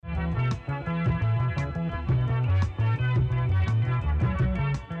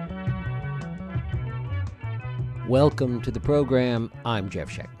Welcome to the program. I'm Jeff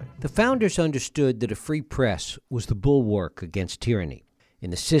Schechtman. The founders understood that a free press was the bulwark against tyranny.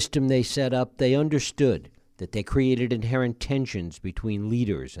 In the system they set up, they understood that they created inherent tensions between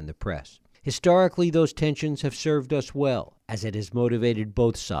leaders and the press. Historically, those tensions have served us well, as it has motivated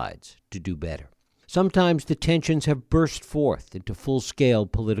both sides to do better. Sometimes the tensions have burst forth into full-scale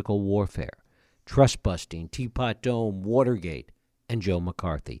political warfare. Trust-busting, Teapot Dome, Watergate, and Joe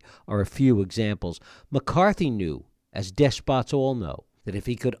McCarthy are a few examples. McCarthy knew, as despots all know, that if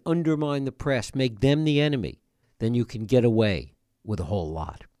he could undermine the press, make them the enemy, then you can get away with a whole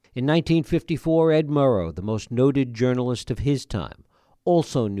lot. In 1954, Ed Murrow, the most noted journalist of his time,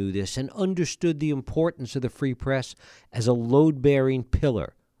 also knew this and understood the importance of the free press as a load-bearing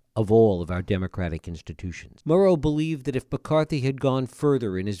pillar of all of our democratic institutions. Murrow believed that if McCarthy had gone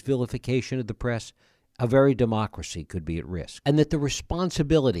further in his vilification of the press, our very democracy could be at risk, and that the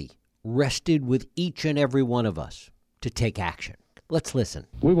responsibility rested with each and every one of us to take action. Let's listen.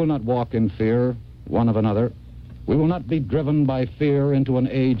 We will not walk in fear one of another. We will not be driven by fear into an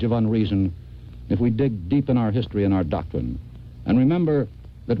age of unreason if we dig deep in our history and our doctrine and remember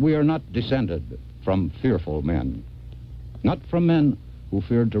that we are not descended from fearful men, not from men who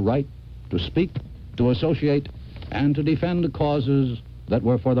feared to write, to speak, to associate, and to defend causes that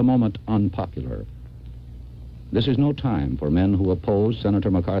were for the moment unpopular. This is no time for men who oppose Senator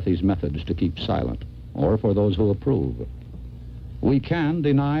McCarthy's methods to keep silent, or for those who approve. We can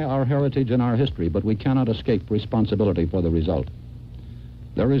deny our heritage and our history, but we cannot escape responsibility for the result.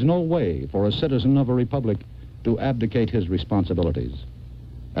 There is no way for a citizen of a republic to abdicate his responsibilities.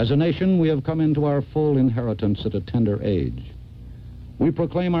 As a nation, we have come into our full inheritance at a tender age. We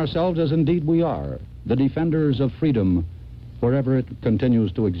proclaim ourselves, as indeed we are, the defenders of freedom wherever it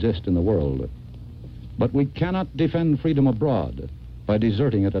continues to exist in the world. But we cannot defend freedom abroad by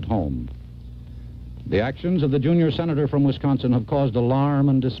deserting it at home. The actions of the junior senator from Wisconsin have caused alarm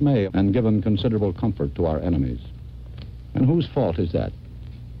and dismay and given considerable comfort to our enemies. And whose fault is that?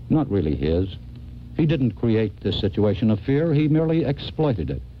 Not really his. He didn't create this situation of fear. He merely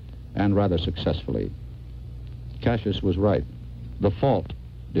exploited it, and rather successfully. Cassius was right. The fault,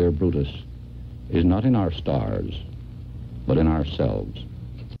 dear Brutus, is not in our stars, but in ourselves.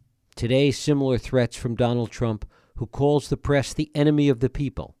 Today, similar threats from Donald Trump, who calls the press the enemy of the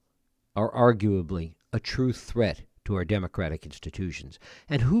people, are arguably a true threat to our democratic institutions.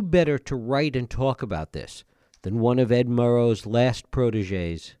 And who better to write and talk about this than one of Ed Murrow's last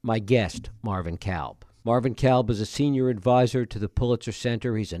protégés, my guest, Marvin Kalb. Marvin Kalb is a senior advisor to the Pulitzer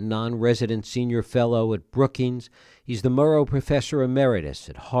Center. He's a non-resident senior fellow at Brookings. He's the Murrow Professor Emeritus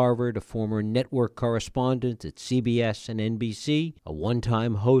at Harvard, a former network correspondent at CBS and NBC, a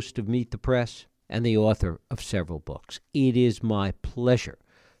one-time host of Meet the Press, and the author of several books. It is my pleasure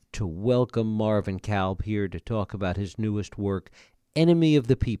to welcome Marvin Kalb here to talk about his newest work, Enemy of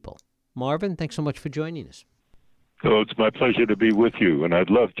the People. Marvin, thanks so much for joining us. Oh, it's my pleasure to be with you, and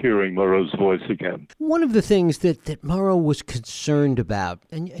I'd loved hearing Murrow's voice again. One of the things that Murrow was concerned about,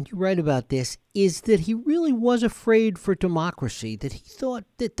 and you write about this, is that he really was afraid for democracy, that he thought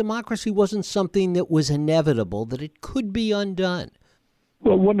that democracy wasn't something that was inevitable, that it could be undone.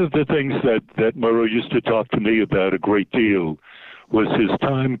 Well, one of the things that Murrow used to talk to me about a great deal was his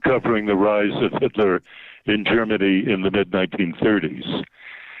time covering the rise of Hitler in Germany in the mid-1930s.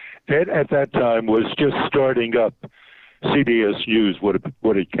 Ed, at that time, was just starting up CBS News,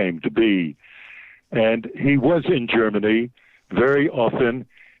 what it came to be. And he was in Germany very often.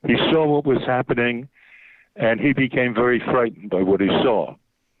 He saw what was happening, and he became very frightened by what he saw.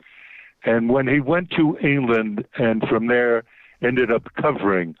 And when he went to England and from there ended up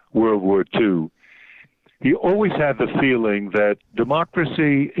covering World War II, he always had the feeling that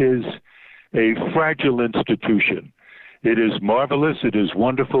democracy is a fragile institution. It is marvelous, it is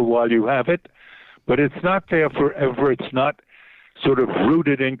wonderful while you have it, but it's not there forever. It's not sort of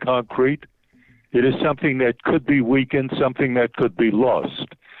rooted in concrete. It is something that could be weakened, something that could be lost.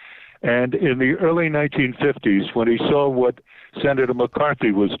 And in the early 1950s, when he saw what Senator McCarthy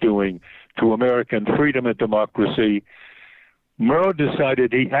was doing to American freedom and democracy, Murrow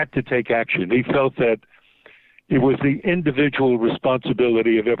decided he had to take action. He felt that it was the individual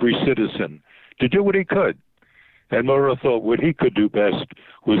responsibility of every citizen to do what he could. And Murrow thought what he could do best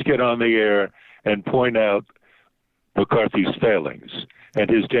was get on the air and point out McCarthy's failings and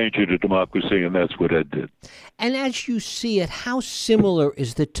his danger to democracy, and that's what Ed did. And as you see it, how similar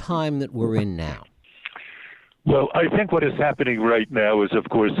is the time that we're in now? Well, I think what is happening right now is, of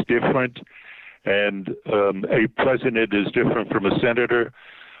course, different, and a president is different from a senator.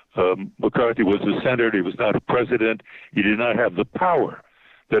 McCarthy was a senator. He was not a president. He did not have the power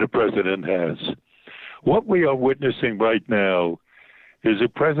that a president has. What we are witnessing right now is a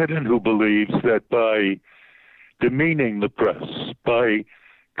president who believes that by demeaning the press, by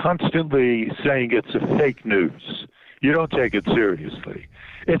constantly saying it's a fake news, you don't take it seriously,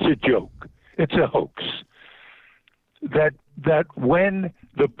 it's a joke, it's a hoax, that when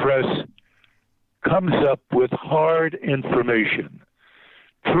the press comes up with hard information,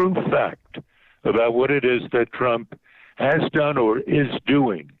 true fact about what it is that Trump has done or is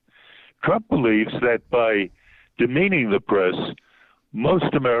doing, Trump believes that by demeaning the press,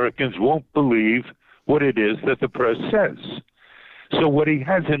 most Americans won't believe what it is that the press says. So what he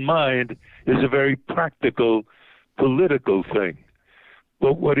has in mind is a very practical political thing.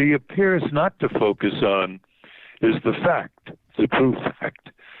 But what he appears not to focus on is the fact, the true fact,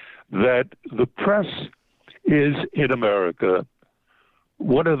 that the press is in America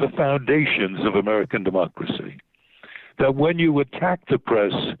one of the foundations of American democracy. That when you attack the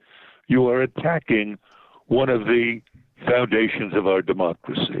press, you are attacking one of the foundations of our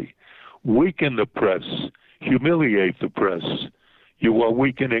democracy. Weaken the press, humiliate the press, you are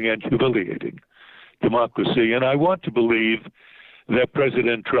weakening and humiliating democracy. And I want to believe that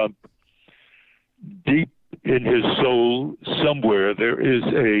President Trump, deep in his soul, somewhere, there is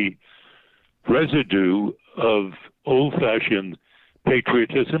a residue of old-fashioned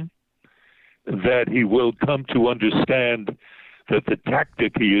patriotism, that he will come to understand that the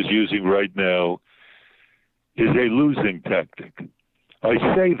tactic he is using right now is a losing tactic. I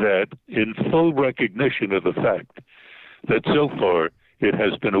say that in full recognition of the fact that so far it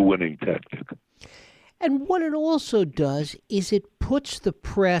has been a winning tactic. And what it also does is it puts the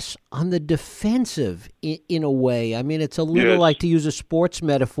press on the defensive in a way. I mean, it's a little like, to use a sports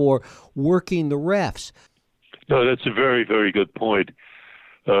metaphor, working the refs. No, that's a very, very good point.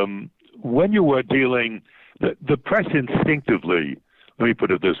 When you are dealing, the press instinctively, let me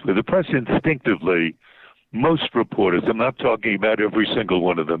put it this way, the press instinctively, most reporters, I'm not talking about every single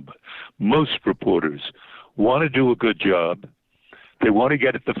one of them, but most reporters want to do a good job. They want to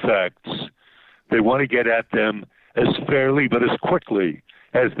get at the facts. They want to get at them as fairly but as quickly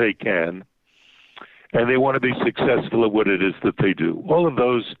as they can. And they want to be successful at what it is that they do. All of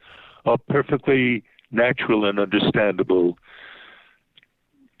those are perfectly natural and understandable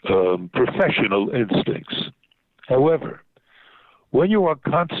professional instincts. However, when you are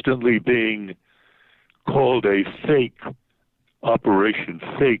constantly being called a fake operation,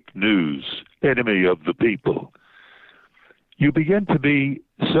 fake news, enemy of the people, you begin to be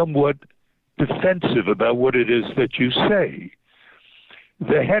somewhat defensive about what it is that you say.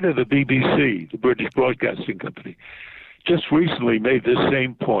 The head of the BBC, the British Broadcasting Company, just recently made this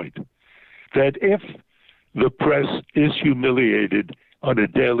same point, that if the press is humiliated on a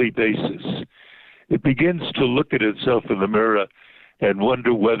daily basis, it begins to look at itself in the mirror and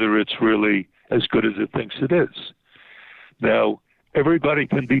wonder whether it's really as good as it thinks it is. Now, everybody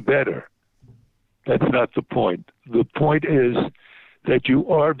can be better. That's not the point. The point is that you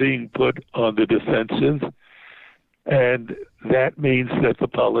are being put on the defensive, and that means that the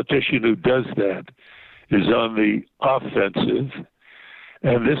politician who does that is on the offensive.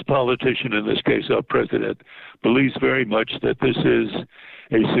 And this politician, in this case our president, believes very much that this is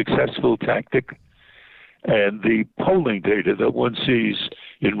a successful tactic. And the polling data that one sees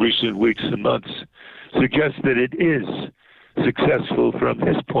in recent weeks and months suggests that it is successful from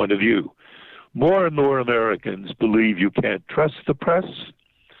his point of view. More and more Americans believe you can't trust the press.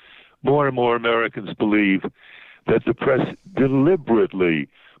 More and more Americans believe that the press deliberately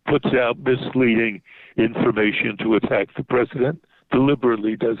puts out misleading information to attack the president,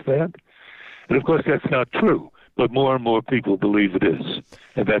 deliberately does that. And of course, that's not true, but more and more people believe it is,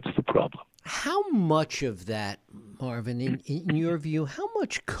 and that's the problem. How much of that, Marvin, in your view, how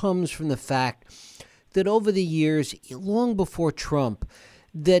much comes from the fact that over the years, long before Trump,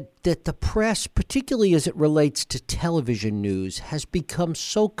 that the press, particularly as it relates to television news, has become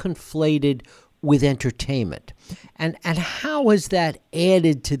so conflated with entertainment? And how has that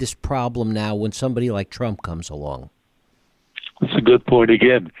added to this problem now when somebody like Trump comes along? That's a good point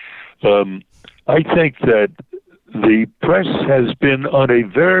again. I think that the press has been on a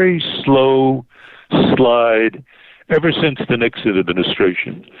very slow slide ever since the Nixon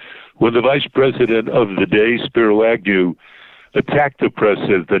administration, when the vice president of the day, Spiro Agnew, attacked the press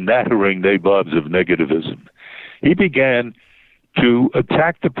as the nattering nabobs of negativism. He began to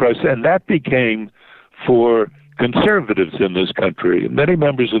attack the press, and that became, for conservatives in this country, and many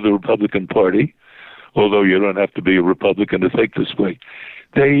members of the Republican Party, although you don't have to be a Republican to think this way,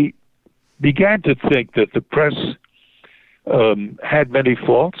 they began to think that the press had many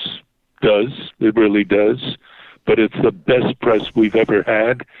faults, it really does, but it's the best press we've ever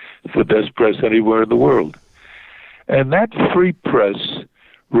had. It's the best press anywhere in the world. And that free press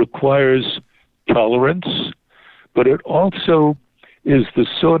requires tolerance, but it also is the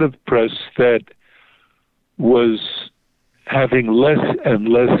sort of press that was having less and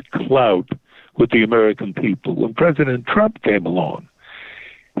less clout with the American people. When President Trump came along,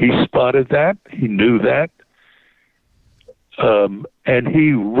 he spotted that, he knew that, and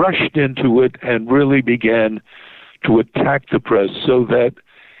he rushed into it and really began to attack the press, so that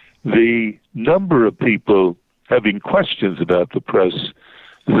the number of people having questions about the press,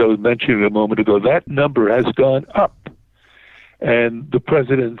 as I was mentioning a moment ago, that number has gone up. And the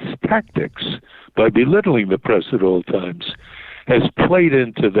president's tactics, by belittling the press at all times, has played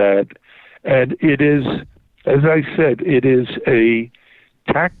into that. And it is, as I said, it is a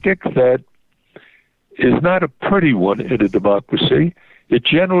tactic that is not a pretty one in a democracy. It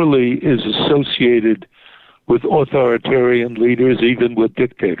generally is associated with authoritarian leaders, even with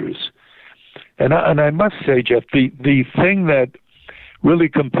dictators. And I must say, Jeff, the thing that really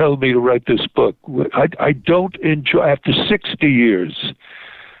compelled me to write this book, I don't enjoy, after 60 years,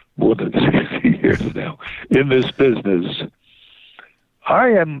 more than 60 years now, in this business, I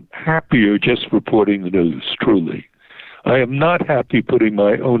am happier just reporting the news, truly. I am not happy putting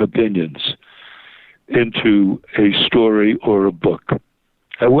my own opinions into a story or a book.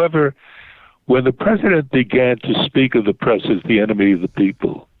 However, when the president began to speak of the press as the enemy of the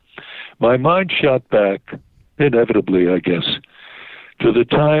people, my mind shot back, inevitably, I guess, to the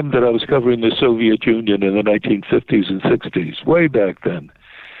time that I was covering the Soviet Union in the 1950s and 60s, way back then.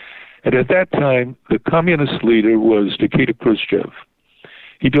 And at that time, the communist leader was Nikita Khrushchev.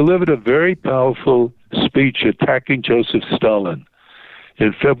 He delivered a very powerful speech attacking Joseph Stalin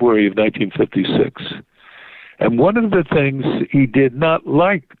in February of 1956. And one of the things he did not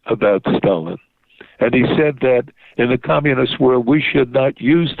like about Stalin, and he said that in the communist world we should not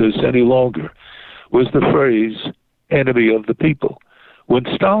use this any longer, was the phrase, enemy of the people. When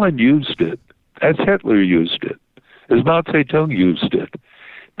Stalin used it, as Hitler used it, as Mao Zedong used it,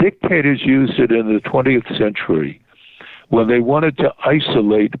 dictators used it in the 20th century when they wanted to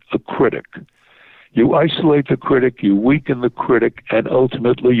isolate a critic. You isolate the critic, you weaken the critic, and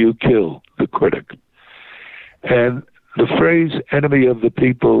ultimately you kill the critic. And the phrase enemy of the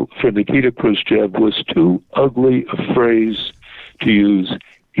people for Nikita Khrushchev was too ugly a phrase to use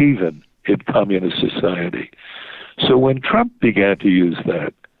even in communist society. So when Trump began to use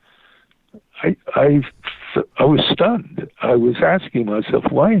that, I was stunned. I was asking myself,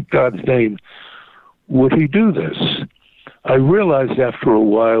 why in God's name would he do this? I realized after a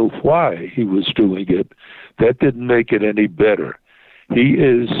while why he was doing it. That didn't make it any better. He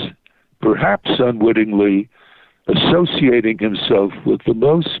is perhaps unwittingly associating himself with the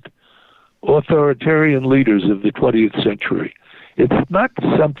most authoritarian leaders of the 20th century. It's not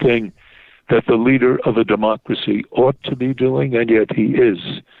something that the leader of a democracy ought to be doing, and yet he is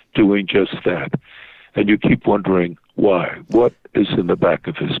doing just that. And you keep wondering why. What is in the back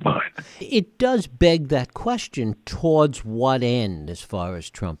of his mind? It does beg that question, towards what end, as far as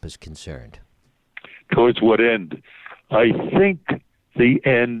Trump is concerned? Towards what end? I think the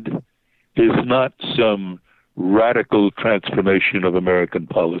end is not some radical transformation of American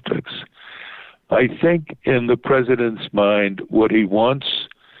politics. I think in the president's mind, what he wants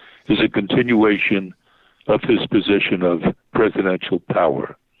is a continuation of his position of presidential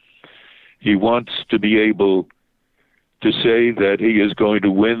power. He wants to be able to say that he is going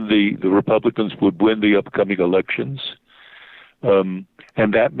to win the Republicans would win the upcoming elections. And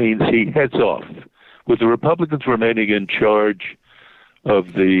that means he heads off. With the Republicans remaining in charge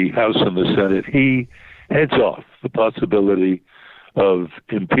of the House and the Senate, he heads off the possibility of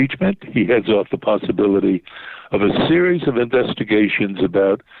impeachment. He heads off the possibility of a series of investigations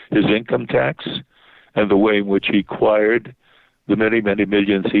about his income tax and the way in which he acquired the many, many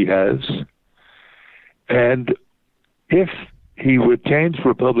millions he has. And if he retains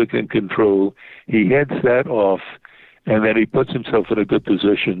Republican control, he heads that off, and then he puts himself in a good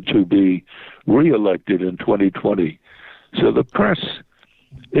position to be reelected in 2020. So the press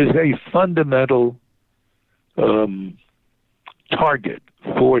is a fundamental target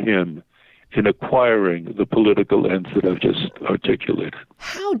for him in acquiring the political ends that I've just articulated.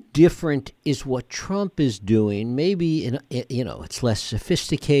 How different is what Trump is doing? Maybe, it's less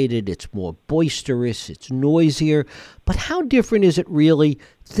sophisticated, it's more boisterous, it's noisier, but how different is it really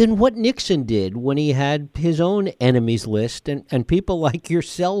than what Nixon did when he had his own enemies list and people like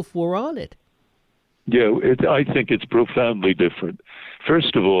yourself were on it? Yeah, I think it's profoundly different.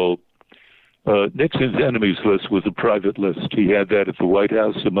 First of all, Nixon's enemies list was a private list. He had that at the White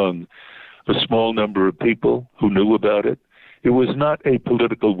House among a small number of people who knew about it. It was not a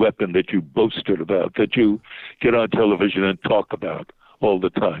political weapon that you boasted about, that you get on television and talk about all the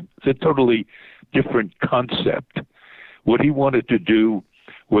time. It's a totally different concept. What he wanted to do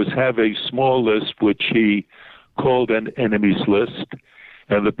was have a small list, which he called an enemies list,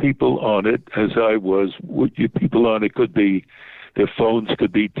 and the people on it, as I was, people on it could be, their phones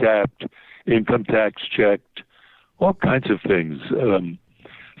could be tapped, income tax checked, all kinds of things,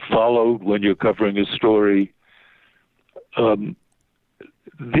 followed when you're covering a story.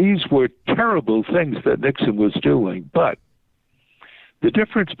 These were terrible things that Nixon was doing, but the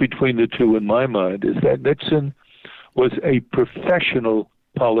difference between the two in my mind is that Nixon was a professional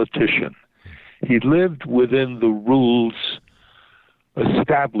politician. He lived within the rules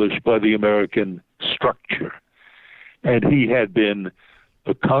established by the American structure. And he had been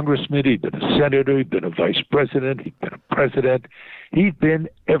a congressman, he'd been a senator, he'd been a vice president, he'd been a president. He'd been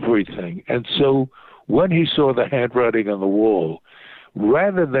everything. And so when he saw the handwriting on the wall,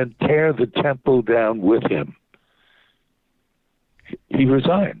 rather than tear the temple down with him, he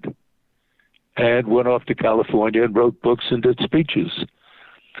resigned and went off to California and wrote books and did speeches.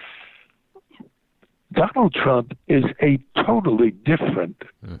 Donald Trump is a totally different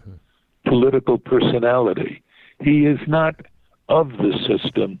political personality. He is not of the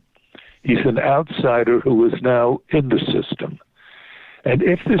system. He's an outsider who is now in the system. And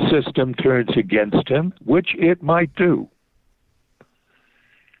if the system turns against him, which it might do,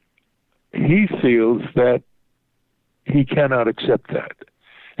 he feels that he cannot accept that.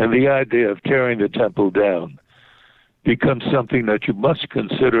 And the idea of tearing the temple down becomes something that you must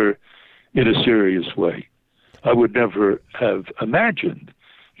consider in a serious way. I would never have imagined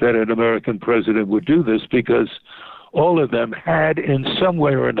that an American president would do this, because all of them had, in some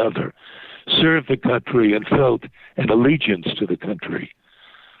way or another, served the country and felt an allegiance to the country.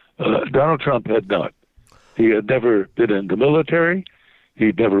 Donald Trump had not. He had never been in the military.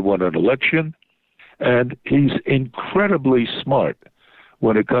 He'd never won an election. And he's incredibly smart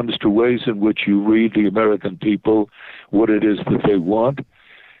when it comes to ways in which you read the American people, what it is that they want.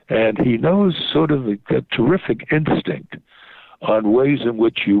 And he knows sort of a terrific instinct on ways in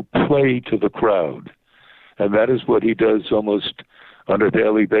which you play to the crowd. And that is what he does almost on a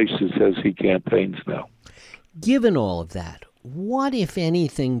daily basis as he campaigns now. Given all of that, what, if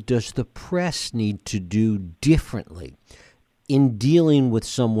anything, does the press need to do differently in dealing with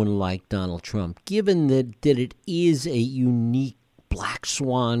someone like Donald Trump, given that it is a unique black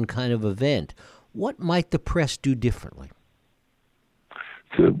swan kind of event? What might the press do differently?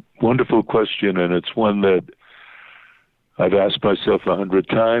 It's a wonderful question, and it's one that I've asked myself 100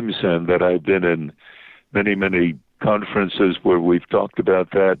 times, and that I've been in many, many conferences where we've talked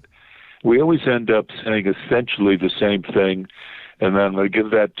about that. We always end up saying essentially the same thing, and I'm going to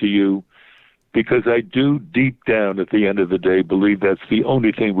give that to you, because I do deep down at the end of the day believe that's the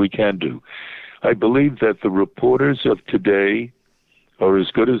only thing we can do. I believe that the reporters of today are as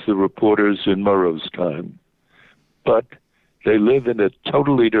good as the reporters in Murrow's time, but they live in a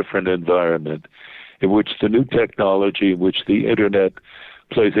totally different environment in which the new technology, in which the internet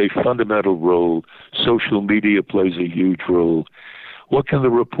plays a fundamental role, social media plays a huge role. What can the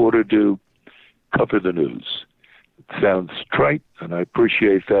reporter do? Cover the news. It sounds trite, and I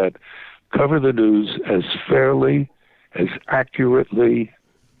appreciate that. Cover the news as fairly, as accurately.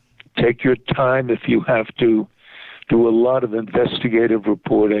 Take your time if you have to. Do a lot of investigative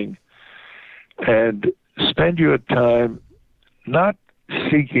reporting, and spend your time not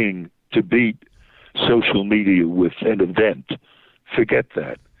seeking to beat social media with an event. Forget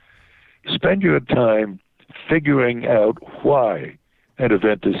that. Spend your time figuring out why an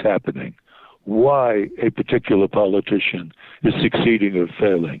event is happening, why a particular politician is succeeding or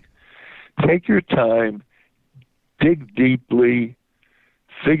failing. Take your time, dig deeply,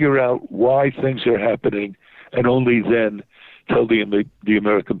 figure out why things are happening, and only then tell the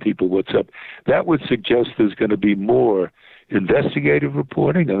American people what's up. That would suggest there's going to be more investigative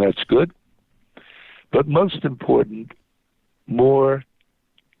reporting, and that's good. But most important, more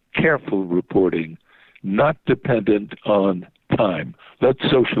careful reporting, not dependent on time. Let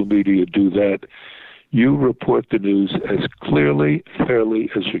social media do that. You report the news as clearly, fairly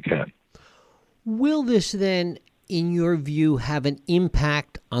as you can. Will this then, in your view, have an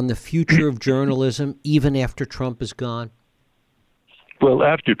impact on the future of journalism even after Trump is gone? Well,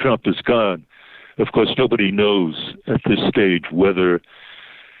 after Trump is gone, of course, nobody knows at this stage whether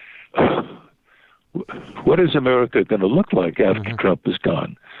what is America going to look like after Trump is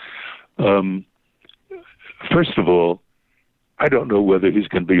gone. First of all, I don't know whether he's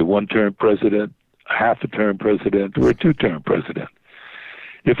going to be a one-term president, a half-a-term president, or a two-term president.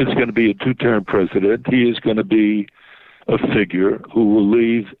 if it's going to be a two-term president, he is going to be a figure who will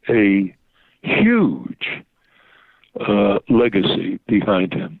leave a huge legacy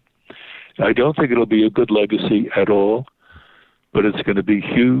behind him. I don't think it'll be a good legacy at all, but it's going to be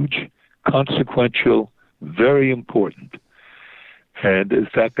huge, consequential, very important. And is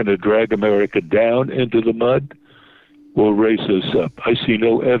that going to drag America down into the mud or raise us up? I see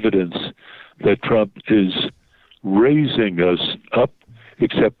no evidence that Trump is raising us up,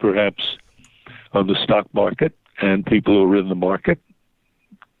 except perhaps on the stock market, and people who are in the market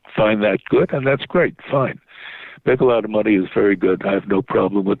find that good, and that's great, fine. Make a lot of money is very good. I have no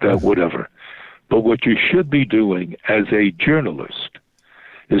problem with that, whatever. But what you should be doing as a journalist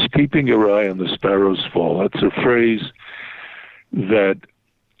is keeping your eye on the sparrow's fall. That's a phrase that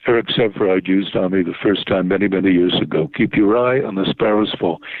Eric Sevareid used on me the first time many, many years ago. Keep your eye on the sparrow's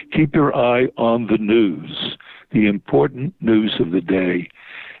fall. Keep your eye on the news, the important news of the day,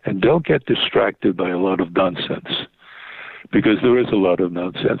 and don't get distracted by a lot of nonsense, because there is a lot of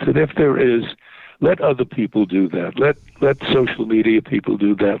nonsense. And if there is, let other people do that. Let social media people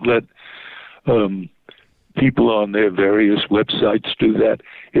do that. Let people on their various websites do that.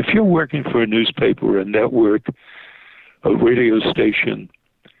 If you're working for a newspaper, a network, a radio station,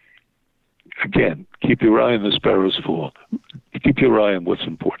 again, keep your eye on the sparrow's fall. Keep your eye on what's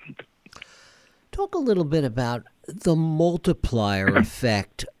important. Talk a little bit about the multiplier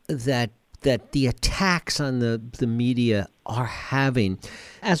effect that the attacks on the media are having.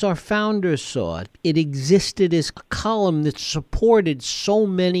 As our founders saw it, it existed as a column that supported so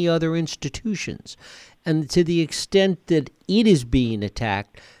many other institutions. And to the extent that it is being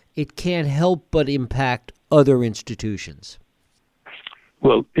attacked, it can't help but impact other institutions.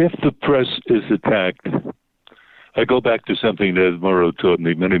 Well, if the press is attacked, I go back to something that Murrow taught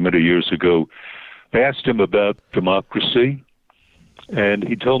me many, many years ago. I asked him about democracy, and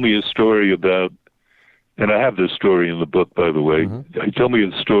he told me a story about, and I have this story in the book, by the way. Mm-hmm. He told me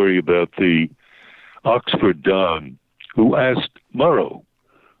a story about the Oxford Don who asked Murrow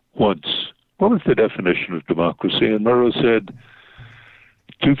once, what was the definition of democracy? And Murrow said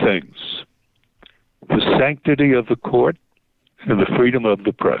two things: the sanctity of the court and the freedom of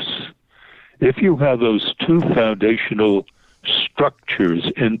the press. If you have those two foundational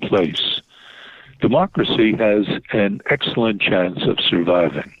structures in place, democracy has an excellent chance of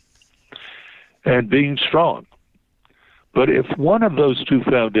surviving and being strong. But if one of those two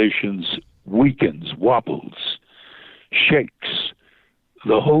foundations weakens, wobbles, shakes,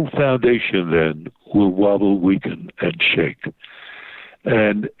 the whole foundation then will wobble, weaken, and shake.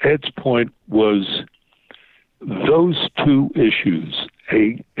 And Ed's point was those two issues,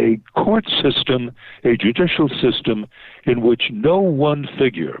 a court system, a judicial system in which no one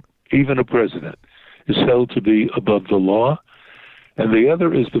figure, even a president, is held to be above the law, and the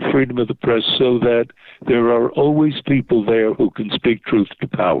other is the freedom of the press, so that there are always people there who can speak truth to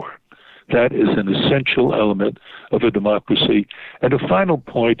power. That is an essential element of a democracy. And a final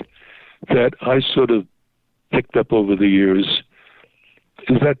point that I sort of picked up over the years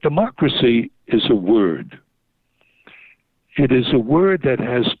is that democracy is a word. It is a word that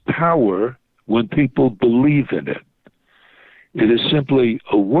has power when people believe in it. It is simply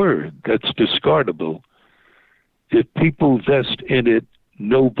a word that's discardable if people vest in it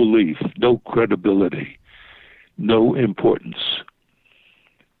no belief, no credibility, no importance.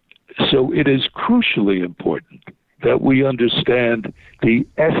 So it is crucially important that we understand the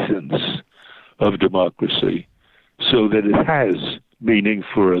essence of democracy so that it has meaning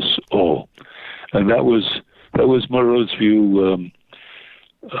for us all. And that was Murrow's view,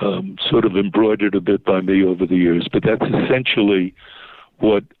 sort of embroidered a bit by me over the years, but that's essentially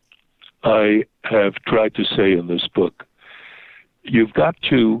what I have tried to say in this book. You've got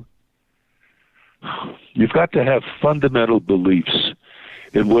to have fundamental beliefs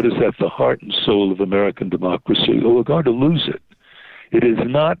in what is at the heart and soul of American democracy, or we're going to lose it. It is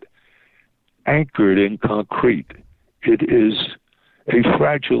not anchored in concrete. It is a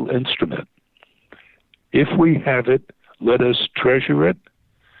fragile instrument. If we have it, let us treasure it.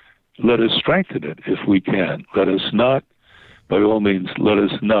 Let us strengthen it if we can. Let us not, by all means, let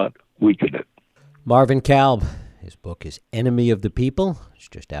us not weaken it. Marvin Kalb, his book is Enemy of the People. It's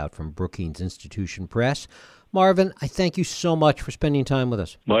just out from Brookings Institution Press. Marvin, I thank you so much for spending time with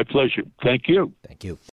us. My pleasure. Thank you. Thank you.